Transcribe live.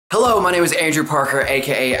Hello, my name is Andrew Parker,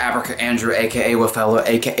 aka Abraca Andrew, aka Wafella,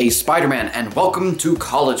 aka Spider-Man, and welcome to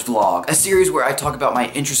College Vlog, a series where I talk about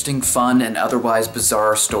my interesting, fun, and otherwise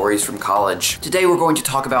bizarre stories from college. Today we're going to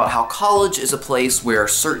talk about how college is a place where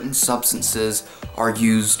certain substances are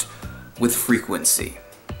used with frequency.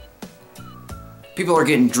 People are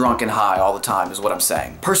getting drunk and high all the time is what I'm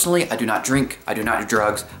saying. Personally, I do not drink, I do not do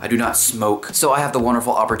drugs, I do not smoke, so I have the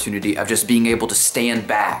wonderful opportunity of just being able to stand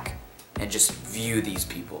back and just view these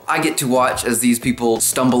people. I get to watch as these people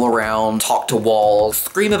stumble around, talk to walls,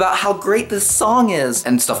 scream about how great this song is,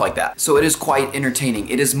 and stuff like that. So it is quite entertaining.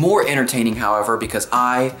 It is more entertaining, however, because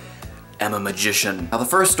I am a magician. Now the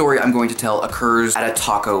first story I'm going to tell occurs at a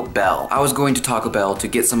Taco Bell. I was going to Taco Bell to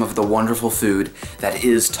get some of the wonderful food that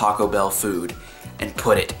is Taco Bell food and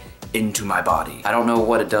put it into my body. I don't know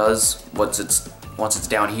what it does once it's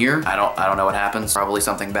down here. I don't know what happens. Probably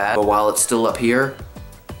something bad. But while it's still up here,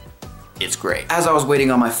 it's great. As I was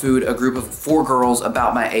waiting on my food, a group of 4 girls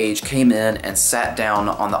about my age came in and sat down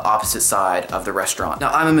on the opposite side of the restaurant.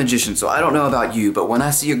 Now, I'm a magician, so I don't know about you, but when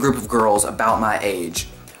I see a group of girls about my age,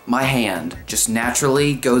 my hand just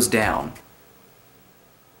naturally goes down.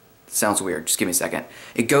 Sounds weird, just give me a second.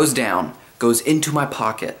 It goes down, goes into my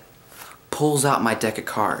pocket, pulls out my deck of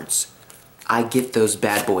cards. I get those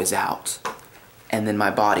bad boys out, and then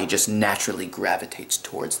my body just naturally gravitates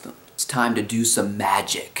towards them. It's time to do some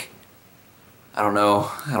magic. I don't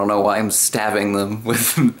know why I'm stabbing them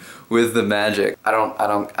with the magic. I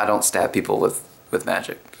don't stab people with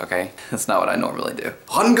magic, okay? That's not what I normally do.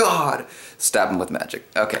 On God! Stab them with magic.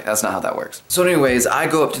 Okay, that's not how that works. So anyways, I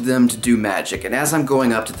go up to them to do magic, and as I'm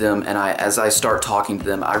going up to them and as I start talking to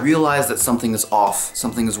them, I realize that something is off,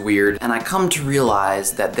 something is weird, and I come to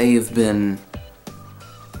realize that they've been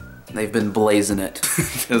blazing it.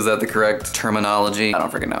 Is that the correct terminology? I don't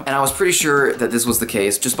freaking know. And I was pretty sure that this was the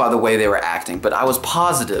case just by the way they were acting, but I was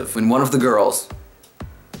positive when one of the girls,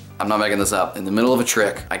 I'm not making this up, in the middle of a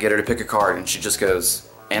trick, I get her to pick a card and she just goes,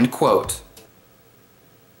 end quote,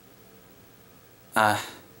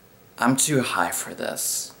 I'm too high for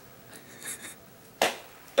this.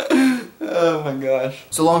 Oh my gosh.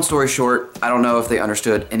 So long story short, I don't know if they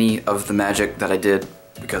understood any of the magic that I did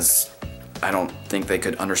because I don't think they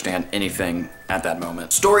could understand anything at that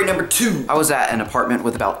moment. Story number 2. I was at an apartment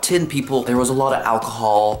with about 10 people. There was a lot of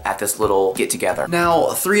alcohol at this little get-together. Now,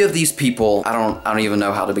 3 of these people, I don't even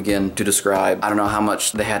know how to begin to describe. I don't know how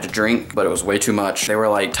much they had to drink, but it was way too much. They were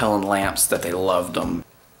like telling lamps that they loved them.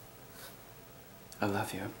 I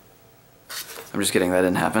love you. I'm just kidding, that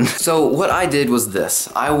didn't happen. So what I did was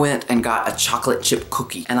this. I went and got a chocolate chip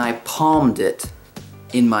cookie and I palmed it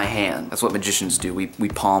in my hand. That's what magicians do. We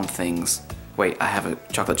palm things. Wait, I have a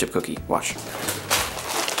chocolate chip cookie. Watch.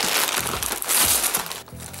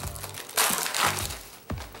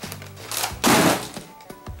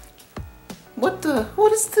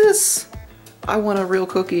 What is this? I want a real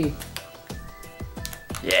cookie.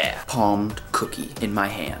 Yeah. Palmed cookie in my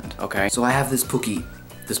hand, okay? So I have this pookie.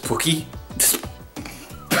 This pookie?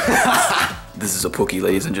 This is a pookie,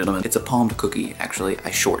 ladies and gentlemen. It's a palmed cookie, actually.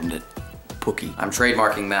 I shortened it. Pookie. I'm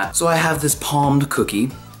trademarking that. So I have this palmed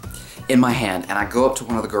cookie in my hand and I go up to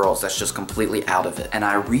one of the girls that's just completely out of it and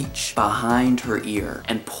I reach behind her ear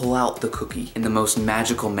and pull out the cookie in the most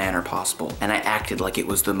magical manner possible, and I acted like it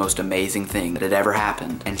was the most amazing thing that had ever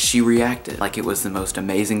happened, and she reacted like it was the most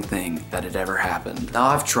amazing thing that had ever happened. Now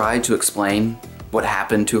I've tried to explain what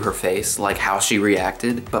happened to her face, like how she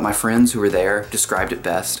reacted, but my friends who were there described it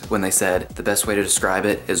best when they said the best way to describe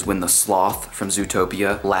it is when the sloth from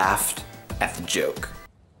Zootopia laughed at the joke.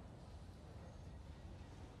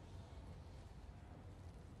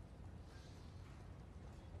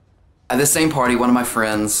 At the same party, one of my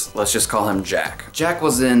friends, let's just call him Jack. Jack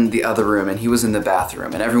was in the other room and he was in the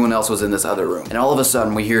bathroom and everyone else was in this other room. And all of a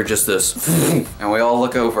sudden we hear just this and we all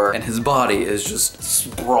look over and his body is just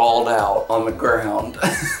sprawled out on the ground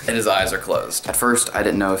and his eyes are closed. At first, I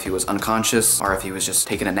didn't know if he was unconscious or if he was just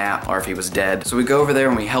taking a nap or if he was dead. So we go over there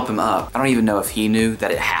and we help him up. I don't even know if he knew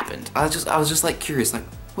that it happened. I was just like curious, like,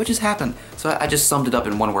 what just happened? So I just summed it up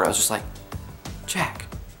in one word. I was just like, Jack.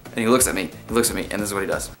 And he looks at me, and this is what he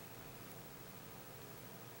does.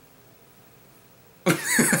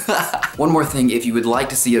 One more thing, if you would like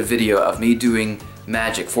to see a video of me doing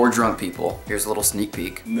magic for drunk people, here's a little sneak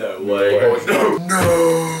peek. No way.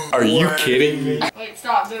 No. Are you kidding me? Wait,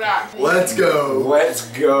 stop, do that. Let's go. Let's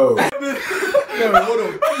go. No, hold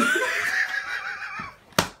on.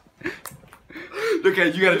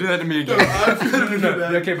 Okay, you gotta do that to me again. No,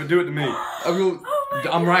 okay, but do it to me.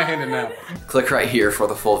 I'm right-handed now. Click right here for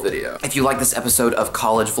the full video. If you like this episode of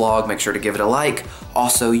College Vlog, make sure to give it a like.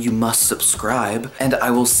 Also, you must subscribe, and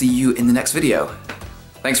I will see you in the next video.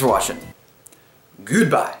 Thanks for watching.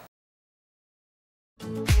 Goodbye.